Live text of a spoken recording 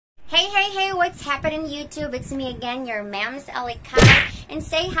what's happening YouTube? It's me again, your Mams Cacao, and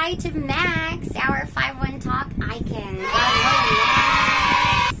say hi to Max, our 5-1 Talk icon.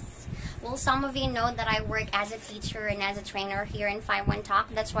 Yes. Well, some of you know that I work as a teacher and as a trainer here in 5-1 Talk.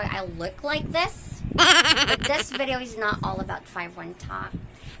 That's why I look like this. But this video is not all about 5-1 Talk.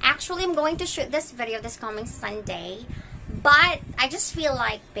 Actually, I'm going to shoot this video this coming Sunday, but I just feel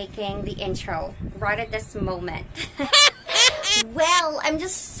like making the intro right at this moment. Well, I'm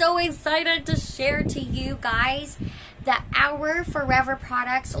just so excited to share to you guys that our Furever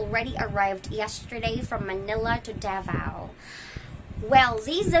products already arrived yesterday from Manila to Davao. Well,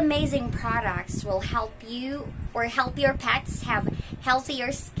 these amazing products will help you or help your pets have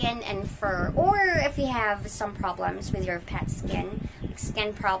healthier skin and fur, or if you have some problems with your pet skin, like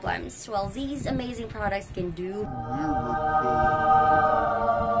skin problems, well, these amazing products can do miracles.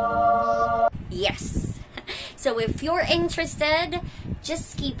 Yes. So if you're interested,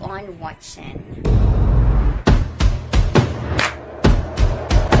 just keep on watching.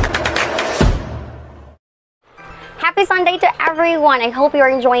 Happy Sunday to everyone! I hope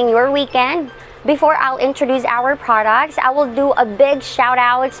you're enjoying your weekend. Before I'll introduce our products, I will do a big shout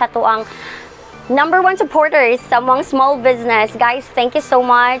out sa tuang #1 supporters among small business. Guys, thank you so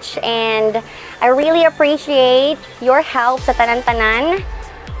much, and I really appreciate your help sa tanan-tanan.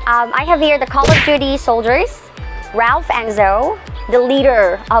 I have here the Call of Duty soldiers, Ralph Enzo, the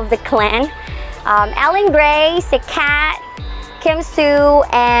leader of the clan, Ellen Gray, si Kat, Kim Sue,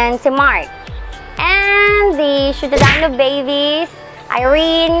 and si Mark. And the Ciudadano babies,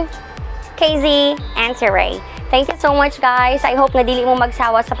 Irene, KZ, and si Ray. Thank you so much, guys. I hope na dili mo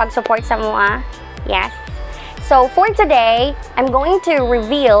magsawa sa pag-support sa mua. Yes. So for today, I'm going to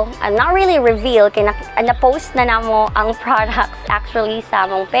reveal, not really reveal, kaya na-post na namo ang products actually sa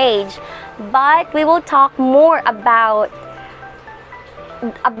among page, but we will talk more about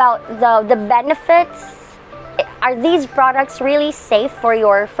the benefits. Are these products really safe for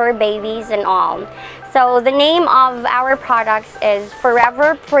your fur babies and all? So the name of our products is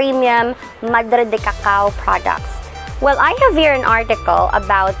Furever Premium Madre de Cacao products. Well, I have here an article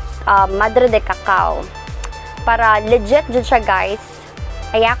about Madre de Cacao. Para legit jud siya, guys.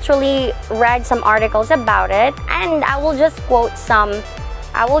 I actually read some articles about it, and I will just quote some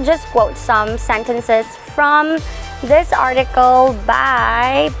sentences from this article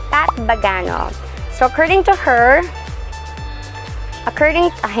by Pat Bagano. So according to her,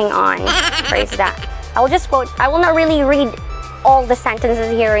 hang on, where is that? I will just quote. I will not really read all the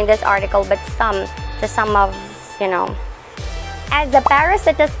sentences here in this article, but just some of, you know. As a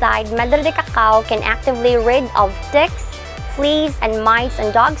parasiticide, Madre de Cacao can actively rid of ticks, fleas, and mites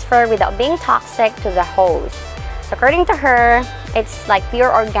and dog's fur without being toxic to the host. So according to her, it's like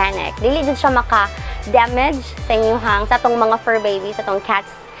pure organic. Dili din siya maka-damage sa inyong sa atong mga fur babies, sa atong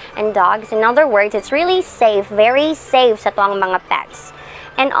cats and dogs. In other words, it's really safe, very safe sa atong mga pets.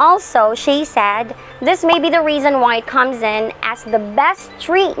 And also, she said, this may be the reason why it comes in as the best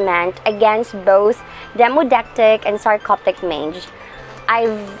treatment against both demodectic and sarcoptic mange.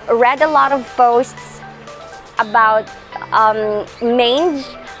 I've read a lot of posts about mange.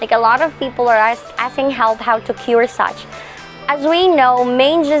 Like, a lot of people are asking help how to cure such. As we know,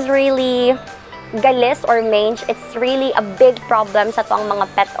 mange is really, galis or mange, it's really a big problem sa atong mga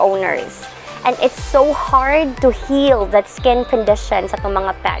pet owners. And it's so hard to heal that skin condition sa itong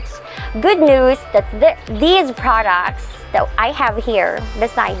mga pets. Good news that these products that I have here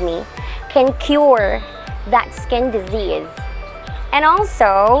beside me can cure that skin disease. And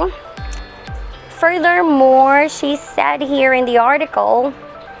also, furthermore, she said here in the article,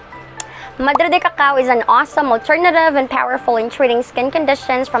 Madre de Cacao is an awesome alternative and powerful in treating skin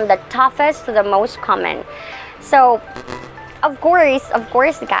conditions from the toughest to the most common. So, Of course,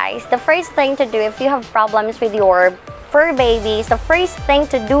 guys, the first thing to do if you have problems with your fur babies, the first thing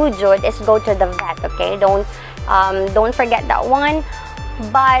to do, Jude, is go to the vet, okay? Don't forget that one.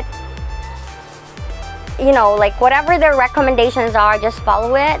 But, you know, like, whatever their recommendations are, just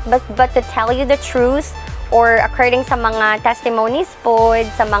follow it. But to tell you the truth, or according sa mga testimonies po,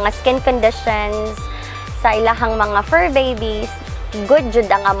 sa mga skin conditions, sa ilahang mga fur babies, good jud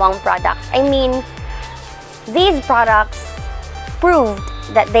ang among products. I mean, these products proved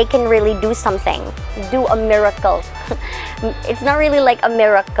that they can really do something, do a miracle. It's not really like a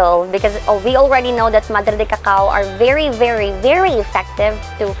miracle because we already know that Madre de Cacao are very, very, very effective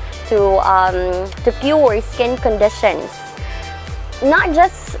to cure skin conditions. Not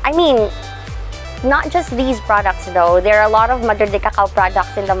just these products though. There are a lot of Madre de Cacao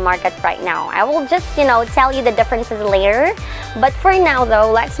products in the market right now. I will just, you know, tell you the differences later. But for now though,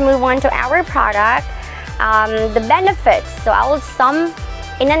 let's move on to our product. The benefits. So I will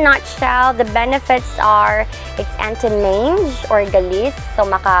In a nutshell, the benefits are it's anti-mange or galis. So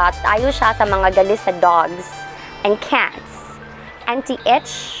makatayo siya sa mga galis sa dogs and cats.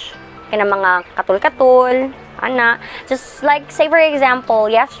 Anti-itch, kaya mga katul-katul, ana. Just like, say for example,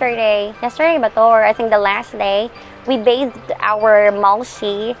 yesterday ba to, or I think the last day, we bathed our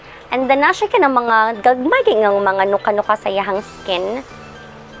Malshi, and then na siya ka ng mga gagmay ng mga nuka-nuka sa iyahang skin.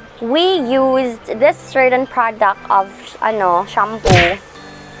 We used this certain product of shampoo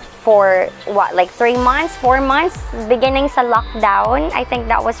for what, like 3 months, 4 months, beginning sa lockdown. I think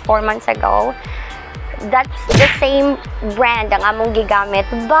that was 4 months ago. That's the same brand ang among gigamit,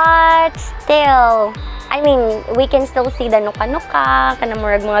 but still, I mean, we can still see the nuka-nuka,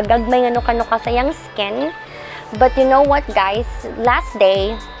 kanamurag mga gagmay nga nuka-nuka sa iyang skin. But you know what, guys? Last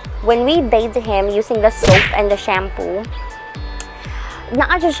day, when we bathed him using the soap and the shampoo,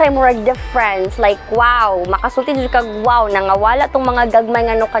 naadyo siya murag difference, like wow, makasulti jud kag wow, nangawala tong mga gagmay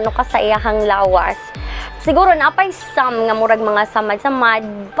nga nuka-nuka sa iyahang lawas. Siguro napay some nga murag mga samad-samad,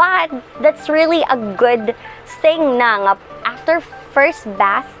 but that's really a good thing na nga after first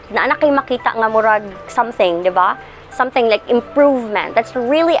bath na kay makita nga murag something, di ba? Something like improvement. That's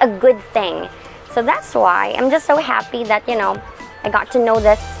really a good thing. So that's why I'm just so happy that, you know, I got to know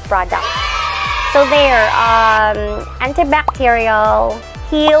this product. So there, antibacterial,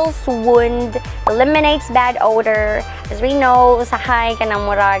 heals wound, eliminates bad odor. As we know, usahay ka ng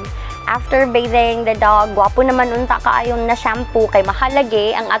murag. After bathing the dog, gwapo naman unta kaayon na shampoo kay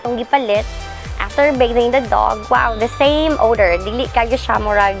mahalagi ang atong gipalit. After bathing the dog, wow, the same odor. Dili kayo siya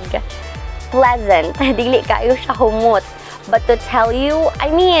murag pleasant. Dili kayo siya humot. But to tell you, I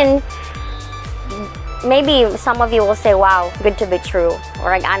mean, maybe some of you will say, wow, good to be true.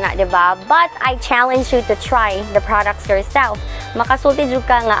 Or ana, diba? But I challenge you to try the products yourself. Makasulti jud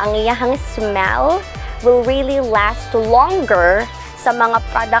ka nga ang iyahang smell will really last longer sa mga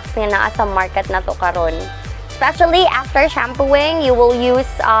products nga naa sa market na to karon. Especially after shampooing, you will use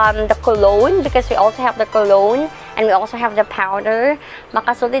the cologne, because we also have the cologne and we also have the powder.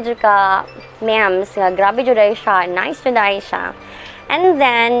 Makasulti jud ka, ma'ams, nga grabe jud ay siya, nice jud ay siya. And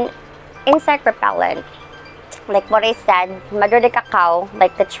then insect repellent, like what I said, Madre Cacao,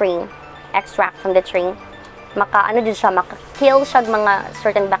 like the tree, extract from the tree. Maka-ano din siya, maka-kill siya mga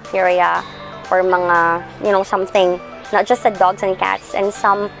certain bacteria or mga, you know, something, not just sa dogs and cats, and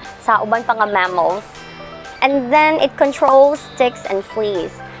some sa uban pa nga mammals. And then it controls ticks and fleas.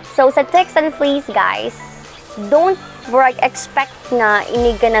 So sa ticks and fleas, guys, don't expect na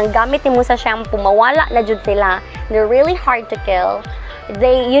iniga ng gamit mo sa shampoo, mawala na jud sila. They're really hard to kill.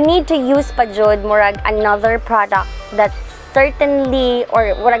 You need to use pa jud murag another product that certainly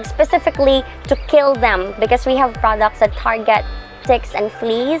or murag specifically to kill them, because we have products that target ticks and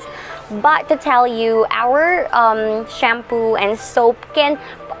fleas. But to tell you, our shampoo and soap can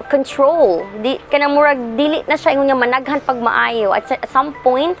control. Kanang murag dili na siya yung managhan pag maayo. At some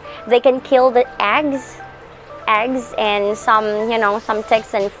point, they can kill the eggs and some, you know, some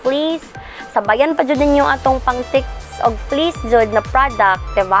ticks and fleas. Sabayan pa jud ninyo atong pang ticks og fleas jud na product,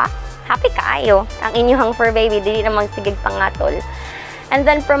 diba? Happy kaayo ang inyong fur baby, dili namang sigig pangatol. And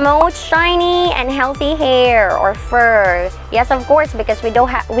then promote shiny and healthy hair or fur. Yes, of course, because we do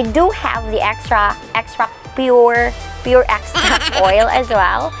have the extra pure extract oil as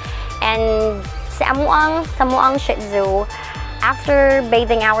well. And sa amuang Shih Tzu, after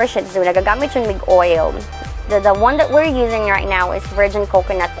bathing our Shih Tzu, nagagamit yung mig oil. The one that we're using right now is virgin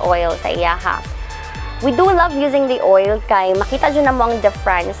coconut oil sa iyaha. We do love using the oil kay makita dyan namang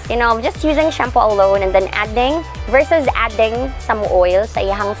difference. You know, just using shampoo alone and then adding versus adding some oil sa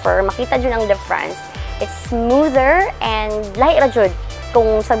iyahang fur, makita dyan ang difference. It's smoother and light ra jud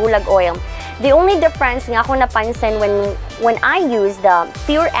kung sa gulag oil. The only difference nga ako napansin when I use the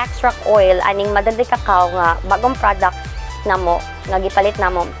pure extract oil aning Madre Cacao nga bagong product namo nga gipalit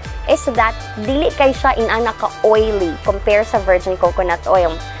namo is that dili kay siya inana ka oily compare sa virgin coconut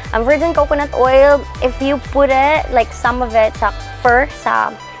oil. Ang virgin coconut oil, if you put it, like some of it sa fur,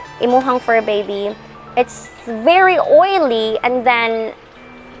 sa imuhang fur baby, it's very oily, and then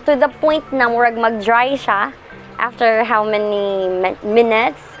to the point na murag mag-dry siya after how many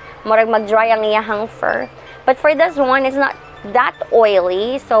minutes, murag mag-dry ang iyahang fur. But for this one, it's not that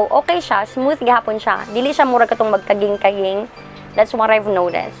oily, so okay siya, smooth gihapon siya. Dili siya murag katong magkaging-kaging. That's what I've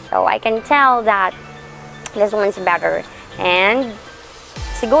noticed. So I can tell that this one's better. And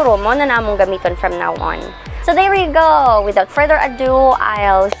siguro mo na namong gamiton from now on. So there you go. Without further ado,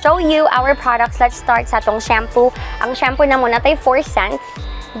 I'll show you our products. Let's start sa atong shampoo. Ang shampoo na muna tay 4 cents.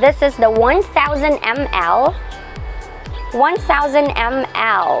 This is the 1000 ml. 1000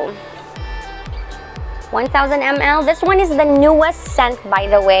 ml. 1,000 ml. This one is the newest scent, by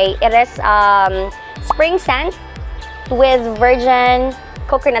the way. It is spring scent with virgin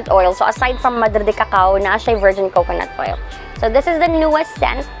coconut oil. So aside from Madre de Cacao, na siya virgin coconut oil. So this is the newest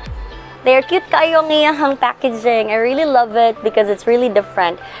scent. They're cute kayo ng iyang packaging. I really love it because it's really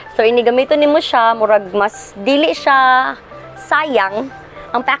different. So inigamito nimo siya, murag mas dili siya sayang.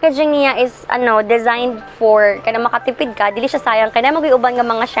 Ang packaging niya is designed for kana makatipid ka, dili siya sayang. Kana magiuban nga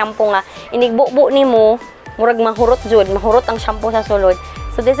mga shampoo nga inigbubo nimo, murag mahurot jud, mahurot ang shampoo sa sulod.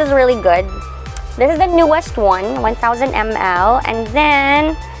 So this is really good. This is the newest one, 1,000 ml. And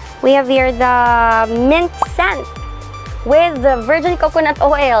then we have here the mint scent with the virgin coconut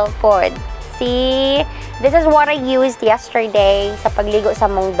oil pod. See, this is what I used yesterday sa pagligo sa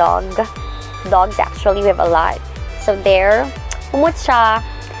mong dog. Dogs actually, we have a lot. So there, humot siya.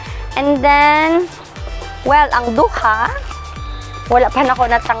 And then, well, ang duha, wala pa na ako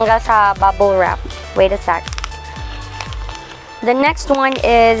natanggal sa bubble wrap. Wait a sec. The next one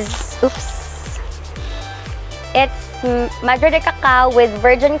is, oops. It's Madre de Cacao with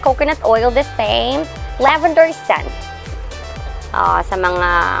virgin coconut oil, the same. Lavender scent. Sa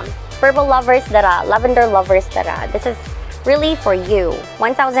mga purple lovers dara, lavender lovers dara. This is really for you.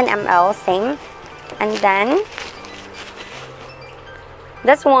 1,000 ml, same. And then,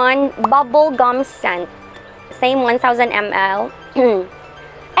 this one, bubble gum scent. Same 1,000 ml.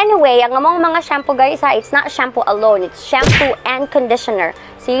 Anyway, ang among mga shampoo guys it's not shampoo alone. It's shampoo and conditioner.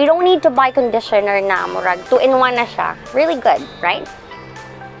 So you don't need to buy conditioner na. Murag 2-in-1 na siya. Really good, right?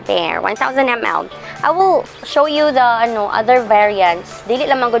 There, 1,000 ml. I will show you the other variants. Dili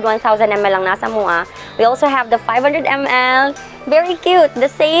lang good 1,000 ml lang nasa mua. We also have the 500 ml. Very cute. The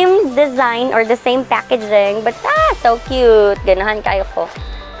same design or the same packaging. But so cute. Ganahan kayo ko.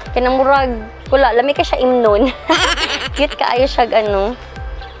 Kinamurag, kula, lami ka siya imnon. Cute kaayo siya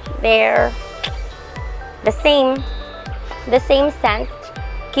There. The same scent.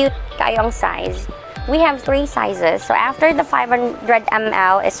 Cute kayong size. We have 3 sizes. So after the 500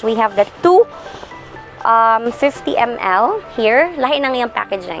 ml is we have the 50 ml here. Lahi nang yung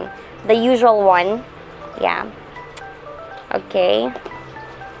packaging. The usual one. Yeah. Okay.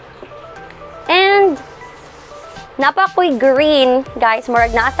 And napakoy green, guys.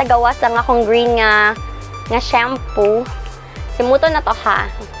 Murag naa sa gawas ang akong green nga shampoo. Simuto na to ha.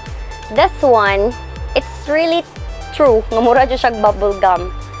 This one, it's really true. Nga mura dyan siya bubble gum.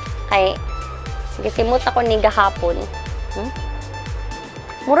 Kay gisimot ako ni gahapon.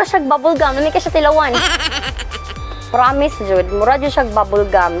 Mura siya bubble gum. Nami ka siya tilawan. Promise, Jude. Mura dyan siya bubble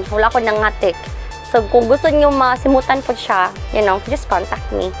gum. Wala ko nangatik. So, kung gusto niyo masimutan po siya, just contact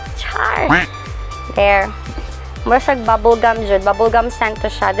me. Char! There. Mura siya bubble gum, Jude. Bubble gum scent to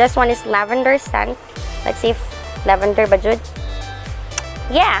siya. This one is lavender scent. Let's see if lavender ba, Jude?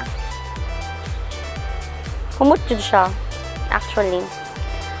 Yeah. Humot Jude siya. Actually.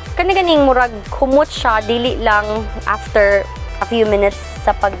 Kani-ganing murag humot siya, dili lang after a few minutes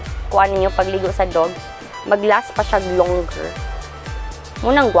sa pagkuha ninyo pagligo sa dogs. Mag-last pa siya longer.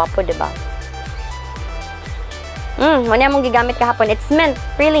 Munang gwapo, diba? Muna mong gigamit kahapon. It's mint,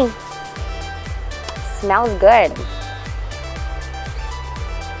 really. Smells good.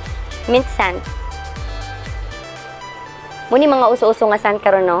 Mint scent. Muna mga uso-uso nga scent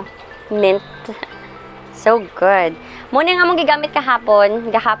karon no? Mint. So good. Muna nga mong gigamit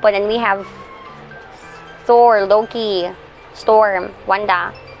gahapon, and we have Thor, Loki, Storm, Wanda,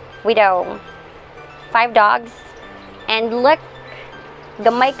 Widow, 5 dogs, and look,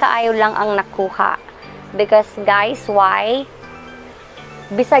 gamay kaayo lang ang nakuha. Because guys, why?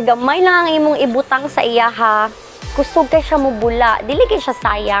 Bisag gamay lang ang imong ibutang sa iya ha, kusog kay siya mo bula, dili kay siya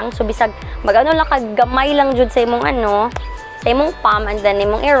sayang. So bisag magano lang kag gamay lang jud sa imong sa imong palm, and then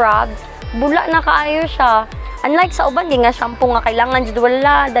imong i-rub, bula na kaayo siya. Unlike sa uban, di nga shampoo nga kailangan jud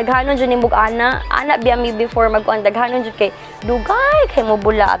wala, daghanon jud nimog ana biyami before magkuan, daghanon jud kay dugay kay mo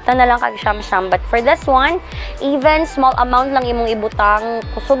bula, ta na lang kag sham-sham. But for this one, even small amount lang imong ibutang,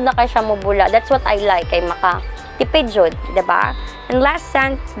 kusog na kay siya mo bula. That's what I like, kay maka tipid jud, diba? And last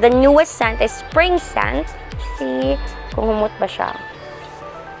scent, the newest scent is spring scent. See kung humot ba siya.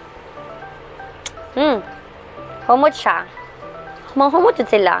 Humot siya. Humot jud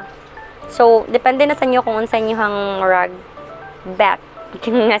sila. So, depende na sa inyo kung unsa inyo hang rag bet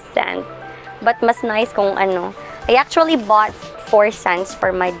nga scent. But mas nice kung I actually bought 4 scents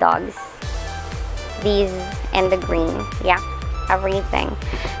for my dogs. These and the green. Yeah, everything.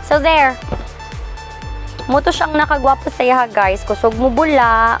 So there. Muto siyang nakagwapo sa iya guys. Kusog mo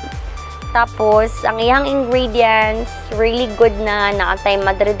bula. Tapos, ang iyang ingredients, really good na. Naatay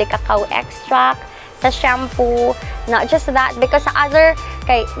Madre de Cacao extract sa shampoo. Not just that, because sa other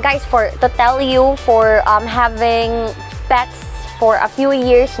Okay, guys, to tell you, for having pets for a few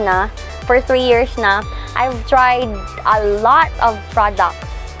years na, for 3 years na, I've tried a lot of products.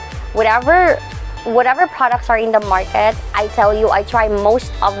 Whatever products are in the market, I tell you, I try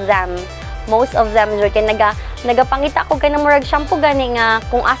most of them. Most of them, kaya nagapangita ko ganang murag shampoo gani nga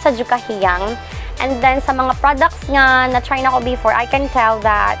kung asa jud kahiyang. And then sa mga products nga na try na ko before, I can tell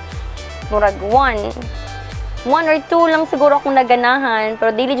that murag one or two lang siguro akong naganahan,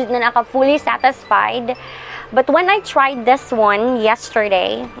 pero dili jud na naka fully satisfied. But when I tried this one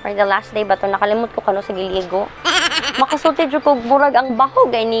yesterday, or the last day ba to, nakalimot ko kano sa giligo. Makasulti jud ko murag ang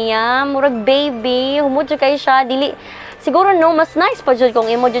baho ganiya, murag baby, humud jud kay siya, dili siguro no, mas nice pa jud kung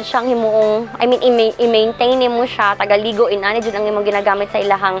imo jud siyang himuong, I mean i-maintain nimo siya, tagaligo inani jud ang imong ginagamit sa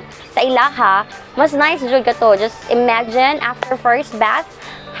ilaha, mas nice jud ka to. Just imagine after first bath,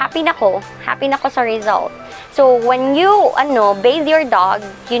 happy na ko sa result. So when you bathe your dog,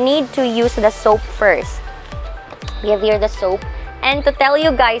 you need to use the soap first. Give her the soap. And to tell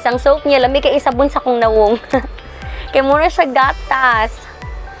you guys, ang soap niya lami kay isabon sa kong nawong. Kaya mura siya gatas.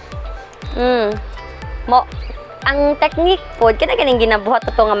 Ang technique po, kaya ganing ginabuhat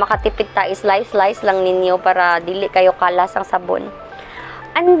ito nga makatipid ta, slice lang ninyo para dili kayo kalas ang sabon.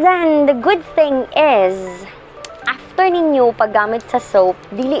 And then, the good thing is, after ninyo paggamit sa soap,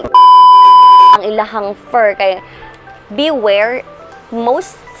 dili ang ilahang fur. Kaya beware,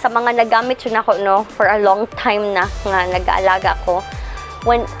 most sa mga nagamit yun ako, no, for a long time na nga nag-aalaga ko.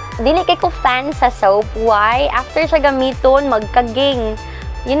 When, dili kay ko fan sa soap. Why? After siya gamiton, magkaging.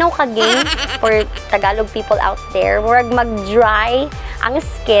 You know kaging? For Tagalog people out there. Murag mag-dry ang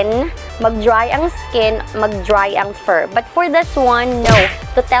skin, mag-dry ang fur. But for this one, no.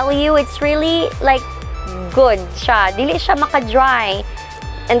 To tell you, it's really, like, good siya. Dili siya maka-dry.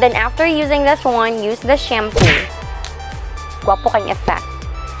 And then after using this one, use the shampoo. Gwapo kang effect.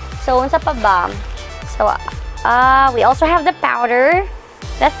 So, unsa pa ba? So, we also have the powder.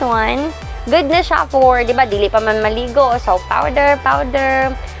 This one. Good na siya for, di ba, dili pa man maligo. So, powder.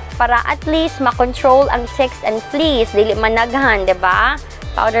 Para at least makontrol ang ticks and fleas. Dili managhan, di ba?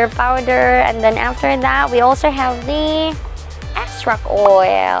 Powder. And then after that, we also have the extract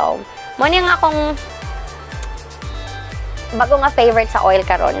oil. Muna yung akong bago nga favorite sa oil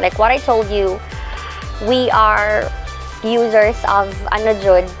karon. Like what I told you, we are users of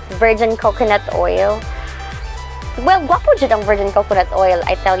virgin coconut oil. Well, gwapo jud ang virgin coconut oil,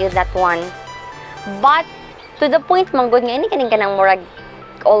 I tell you that one. But to the point manggod nga ini kaning kanang murag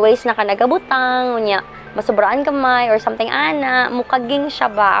always na ka nagabutang unya masubraan kamay or something ana, mukaging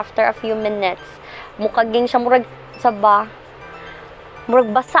siya ba after a few minutes. Mukaging siya murag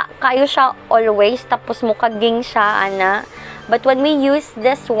basa kayo siya always, tapos mukaging siya ana. But when we used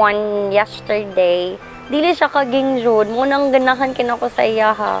this one yesterday, dili siya kaging jud. Munang ganahan kinako sa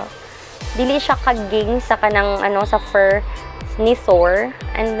iya ha. Dili siya kaging sa kanang sa fur ni Thor.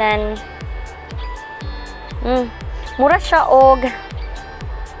 And then mura siya og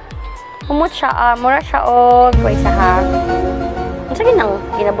mura siya og wait sa ha. Unsa ginang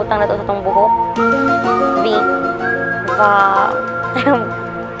ginabutang nato sa tong buhok?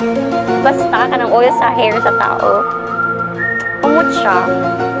 Basta kanang oil sa hair sa tao. Umot siya.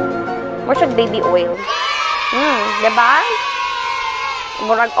 Mura siya baby oil. Diba?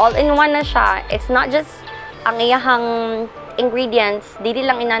 Murag all-in-one na siya. It's not just ang iyahang ingredients, dili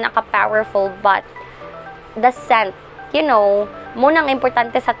lang ina naka-powerful, but the scent. You know, munang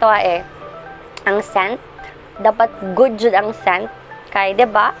importante sa to ang scent. Dapat good jud ang scent. Kay,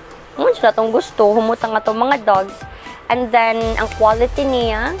 diba? Muna siya itong gusto. Humutang nga itong mga dogs. And then, ang quality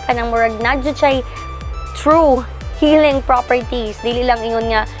niya, kanang murag na jud siya true healing properties. Dili lang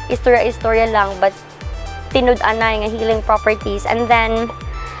ingon nga istorya lang, but tinud-anay nga healing properties. And then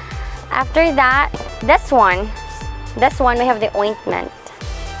after that, this one we have the ointment.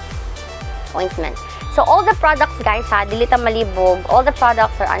 So all the products guys ha, dili ta malibog. All the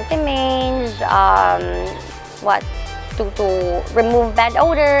products are anti-mange, to remove bad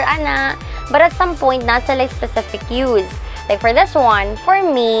odor ana, but at some point nasa like specific use. Like for this one, for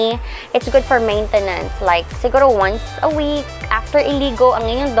me, it's good for maintenance. Like, siguro once a week, after iligo ang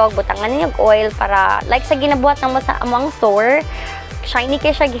inyong dog, butangan ninyong oil para, like sa ginabuhat ng sa among store, shiny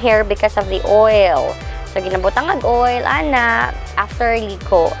kay siya hair because of the oil. So, ginabutang ang oil, ana, after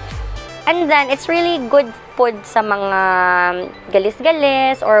iligo. And then, it's really good food sa mga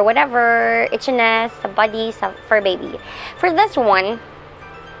galis-galis or whatever, itchiness, sa body, sa fur baby. For this one,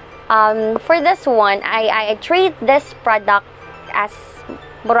 I treat this product as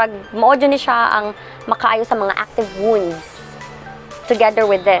murag mao ni siya ang makaayo sa mga active wounds together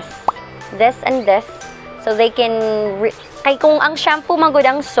with this and this, so they can Kay kung ang shampoo magud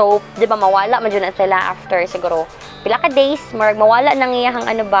ang soap, di ba mawala man na sila after siguro pila ka days, marag mawala nang iyahang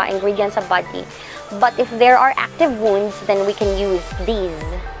ano ba ingredients sa body. But if there are active wounds, then we can use these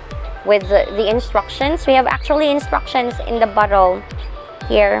with the instructions. We have actually instructions in the bottle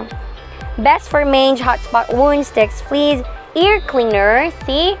here. Best for mange, hotspot wounds, ticks, fleas, ear cleaner.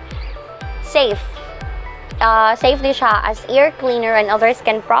 See, safe. Safe din siya as ear cleaner and other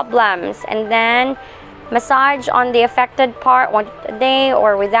skin problems. And then massage on the affected part once a day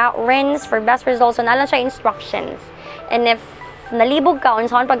or without rinse for best results. So, nalang siya instructions. And if nalibog ka,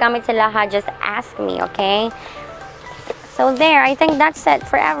 saan paggamit sila ha, just ask me, okay? So, there. I think that's it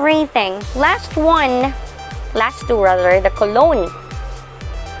for everything. Last two rather, the cologne.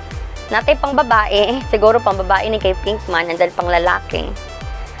 Natay pang babae. Siguro pang babae ni kay Pinkman and dahil pang lalaki.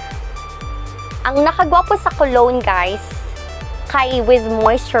 Ang nakagwapo sa cologne, guys, kay with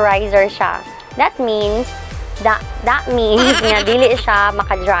moisturizer siya. That means nga dili siya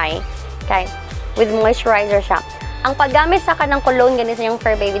maka-dry. Okay? With moisturizer siya. Ang paggamit sa kanang cologne gani sa yung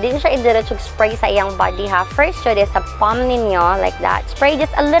fur baby, din siya idiretso spray sa iyang body ha. First, yun is sa palm ninyo like that. Spray just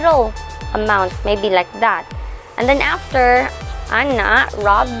a little amount, maybe like that. And then after,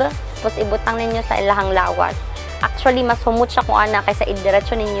 rub, tapos ibutang ninyo sa ilahang lawas. Actually, mas humot siya kung kaysa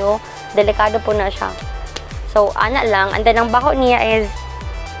idiretso ninyo. Delikado po na siya. So, lang. And then ang baho niya is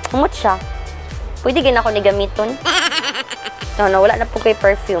humot siya. Pwede gin ako ni gamiton. No, wala na po kay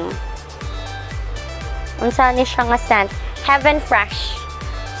perfume. Unsa ni siya nga scent? Heaven Fresh.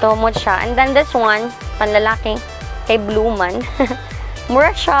 So, humot siya. And then this one, panlalaki, kay Blue Man. Mura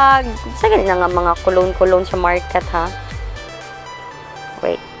siya. Sige na nga mga cologne sa market, ha?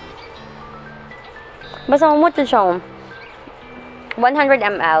 Wait. Basta humot siya. 100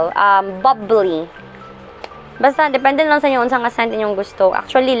 ml. Bubbly. Basta, depende lang sa inyo unsang scent inyong gusto.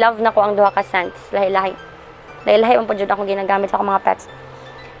 Actually, love na ko ang duha ka scents. Lahi-lahi. Lahi-lahi ang pagdud akong ginagamit sa akong mga pets.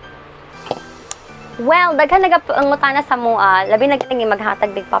 Well, daghan nagangutana sa mua. Labi na galing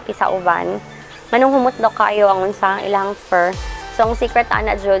maghatag big puppy sa uban. Manong humot daw kayo ang unsang ilang fur. So, ang secret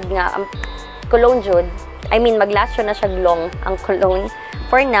ana jud nga, ang cologne jud. I mean, mag-last yun na siya long ang cologne.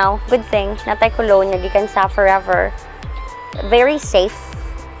 For now, good thing, natay cologne, nagikan sa Furever. Very safe.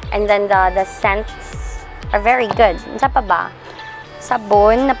 And then the scents are very good. Isa pa ba?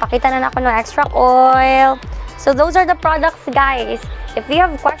 Sabon. Napakita na ako ng extract oil. So, those are the products, guys. If you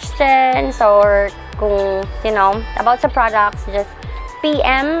have questions or kung, about the products, just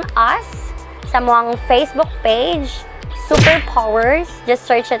PM us sa mga Facebook page, Superpowers. Just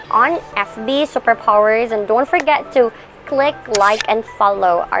search it on FB, Superpowers. And don't forget to click, like, and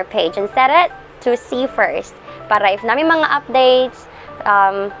follow our page. And set it to see first. Para if namin mga updates,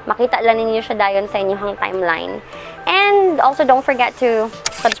 makita lang ninyo siya dayon sa inyong timeline. And also, don't forget to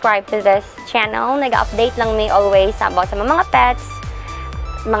subscribe to this channel. Nag-update lang may always about sa mga pets,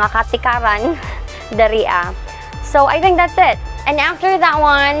 mga katikaran, daria. So, I think that's it. And after that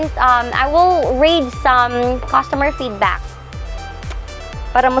one, I will read some customer feedback.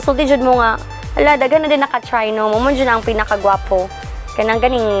 Para masulti jud mo nga, dagan na din naka-try, no? Momon jud ang pinakagwapo. Kanang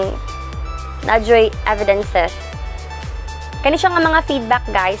ganing na-joy evidences. Kani siya nga mga feedback,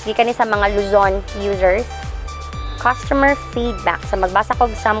 guys. Gikani sa mga Luzon users. Customer feedback. So, magbasa ko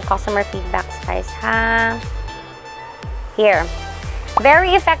some customer feedbacks, guys, ha? Here.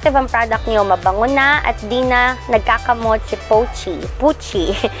 Very effective ang product niyo. Mabango na at di na nagkakamot si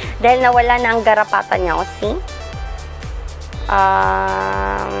Puchi. Dahil nawala na ang garapatan niya. O, see?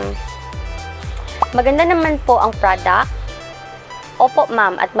 Maganda naman po ang product. Opo,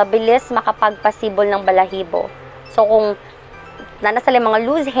 ma'am. At mabilis makapagpasibol ng balahibo. So, kung nanasali mga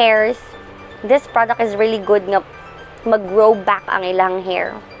loose hairs, this product is really good nga mag-grow back ang ilang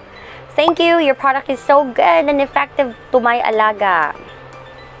hair. Thank you. Your product is so good and effective to my alaga.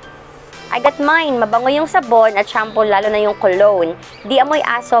 I got mine. Mabango yung sabon at shampoo, lalo na yung cologne. Di amoy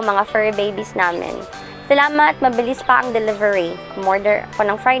aso, mga fur babies namin. Salamat. Mabilis pa ang delivery. Order ko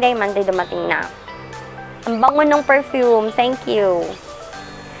ng Friday, Monday dumating na. Ang bango ng perfume. Thank you.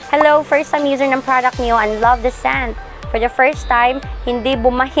 Hello. First time user ng product niyo and love the scent. For the first time, hindi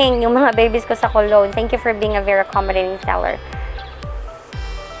bumahing yung mga babies ko sa cologne. Thank you for being a very accommodating seller.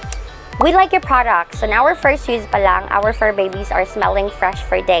 We like your products. On our first use pa lang, our fur babies are smelling fresh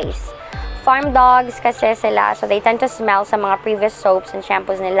for days. Farm dogs kasi sila, so they tend to smell sa mga previous soaps and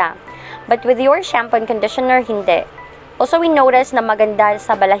shampoos nila. But with your shampoo and conditioner, hindi. Also, we noticed na maganda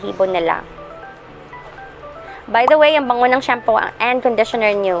sa balahibo nila. By the way, ang bango ng shampoo and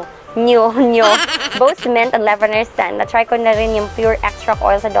conditioner new. Both mint and lavender scent. Na-try ko na rin yung pure extract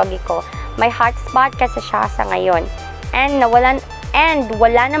oil sa doggy ko. May hot spot kasi siya sa ngayon. And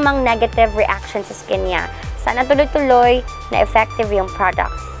wala namang negative reaction sa skin niya. Sana tuloy-tuloy na effective yung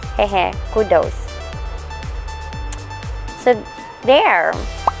products. Hehe, kudos. So, there.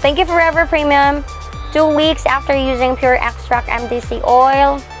 Thank you Furever Premium. 2 weeks after using Pure Extract MDC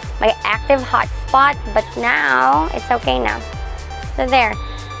oil, my active hotspot, but now it's okay now. So there.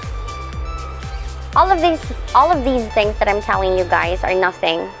 All of these things that I'm telling you guys are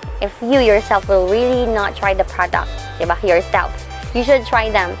nothing if you yourself will really not try the product, diba? Yourself. You should try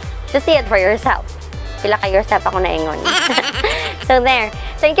them to see it for yourself. Pila ka yourself ako naingon. So there.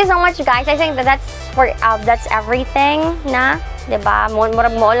 Thank you so much guys. I think that's everything na, diba?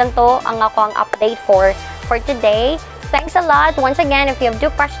 Murag mo lang to ang ako ang update for today. Thanks a lot. Once again, if you have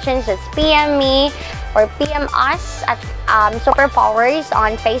questions, just PM me or PM us at Superpowers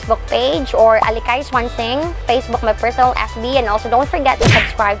on Facebook page or Alikay Swansing, Facebook, my personal FB, and also don't forget to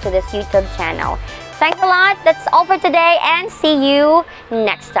subscribe to this YouTube channel. Thanks a lot. That's all for today and see you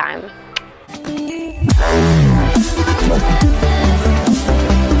next time.